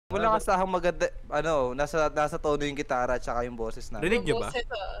Wala kasahang maganda, ano, nasa tono yung gitara at saka yung boses na. Rinig nyo ba?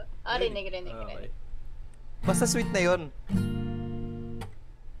 Rinig. Okay. Basta sweet na yun.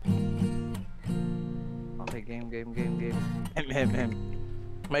 Okay, game.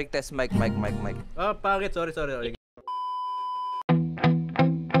 Mic test, mic. Oh, pangit. Sorry.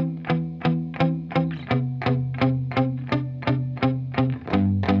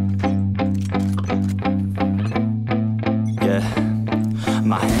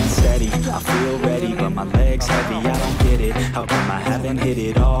 My hands steady, I feel ready, but my legs heavy, I don't get it. How come I haven't hit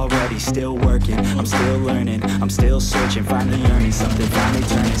it already? Still working, I'm still learning, I'm still searching, finally earning something, finally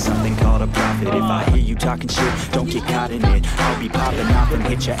turning something called a profit. If I hear you talking shit, don't get caught in it. I'll be popping off and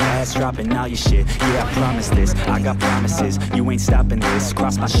hit your ass, dropping all your shit. Yeah, I promise this, I got promises, you ain't stopping this.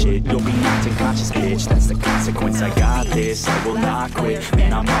 Cross my shit, you'll be knocked unconscious, bitch. That's the consequence, I got this, I will not quit.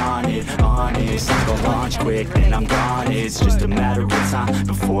 Man, I'm on it, honest, I'm gonna launch quick, then I'm gone. It's just a matter of time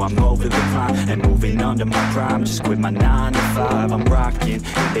before I'm over the climb and moving under my prime. Just quit my 9 to 5, I'm rocking,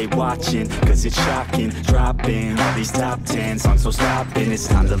 and they watching, cause it's shocking. Dropping all these top 10 songs, so stopping. It's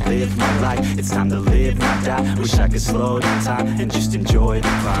time to live my life, it's time to live, not die. Wish I could slow down time and just enjoy the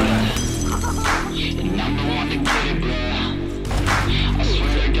climb. And I'm the one to get it, bro. I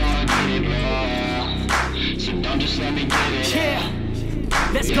swear to God I get it, bro. So don't just let me get it. Yeah,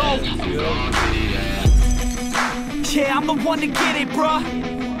 let's go. I'm gonna get it, yeah, I'm the one to get it, bruh.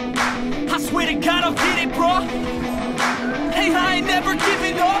 I swear to God I'll get it, bruh. Hey, I ain't never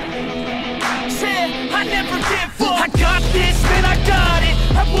giving up. Said I never give up. I got this, man, I got it.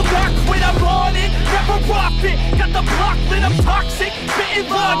 I will not quit, I'm on it. Never off it. Got the block lit, I'm toxic.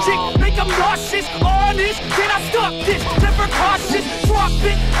 Spitting logic, make them nauseous. Honest, can I stop this? Never cautious, drop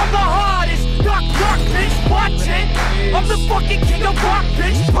it. I'm the hardest. Knock, bitch, watch it. I'm the fucking king of rock,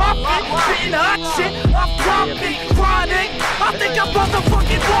 bitch. Pop it, spitting hot shit. I'm dropping, chronic. I think I'm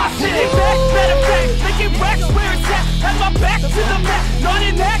motherfucking lost it. Back, matter of fact, making racks where it's at. Have my back to the mat, not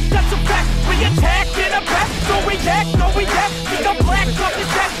an act, that's a fact. We attack in a back, no react. Think I'm black, off his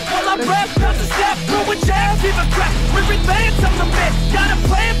back. While I'm rap, not to snap, throw a jab, leave a crack. We're advanced, I'm the man. Got a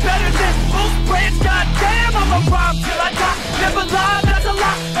plan better than most brands. Goddamn, I'm a rhyme till I die. Never lie, that's a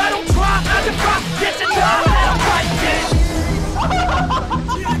lie. I don't try, I defy. Get your time, I don't like it.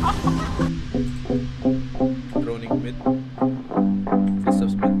 Droning mid.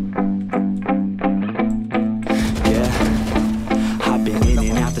 Fistops mid. Yeah, I've been in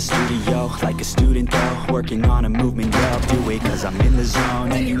and out the studio like a student though, working on a movement, yeah, I'll do it cause I'm in the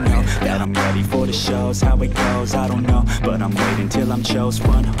zone. And you know that I'm ready for the shows. How it goes, I don't know, but I'm waiting till I'm chose.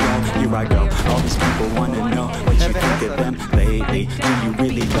 Front row, here I go. All these people wanna know what you think of them lately. Do you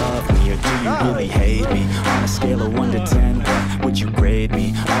really love me or do you really hate me? On a scale of 1 to 10, what would you grade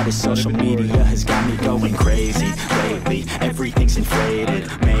me? All this social media has got me going crazy lately. Everything's inflated,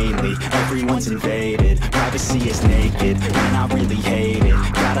 mainly everyone's invaded. Privacy is naked, and I really hate it.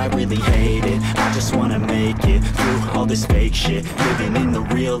 God, I really hate it. I just wanna make it through all this fake shit. Living in the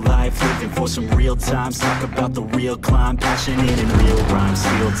real life, living for some real times. Talk about the real climb, passionate in real rhymes.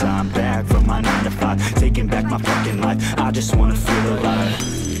 Steal time back from my 9 to 5, taking back my fucking life. I just wanna feel alive.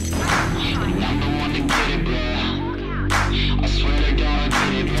 And I'm the one to get it, bro. I swear to God I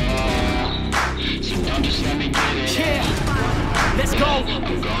get it, bro. So don't just let me get it. Yeah, let's go. I'm gonna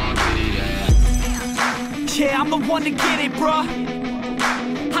get it, yeah. Yeah, I'm the one to get it, bro.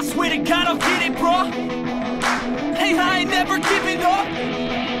 I swear to God I'll get it, bro. Hey, I ain't never giving up.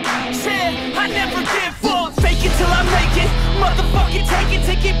 Said I never give up. Fake it till I make it. Motherfucking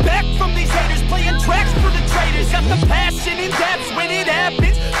take it back from these haters. Playing tracks for the traitors. Got the passion and that's when it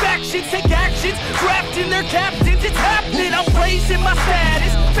happens. Factions take actions, drafting their captains. It's happening, I'm raising my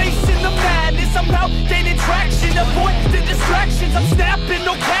status. Facing the madness, I'm out gaining traction. Avoid the distractions, I'm snapping,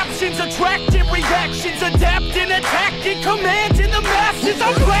 no captions. Attracting reactions, adapting, attacking, commanding the masses.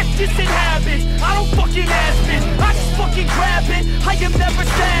 I'm practicing habits, I don't fucking ask it, I just fucking grab it. I am never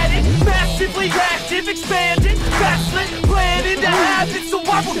static, massively active, expanding, backslid, planning to have it. So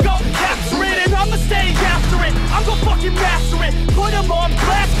I will go capture it and I'ma stay after it. I'm gonna fucking master it, put them on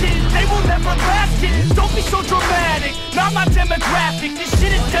blast, kid. They will never last, kid. Don't be so dramatic, not my demographic. This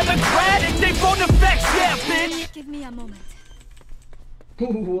shit is democratic, they phone effects, yeah, bitch. Give me a moment.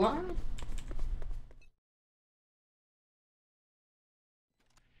 What?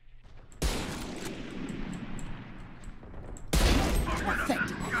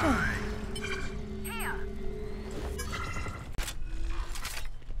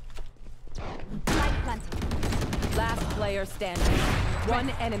 Last player standing. One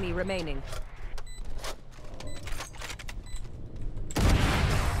enemy remaining.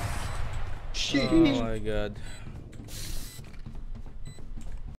 Oh my god.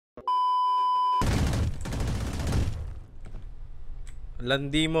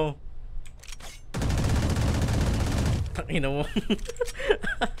 Landi mo. Tangina mo.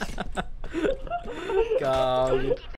 Kami.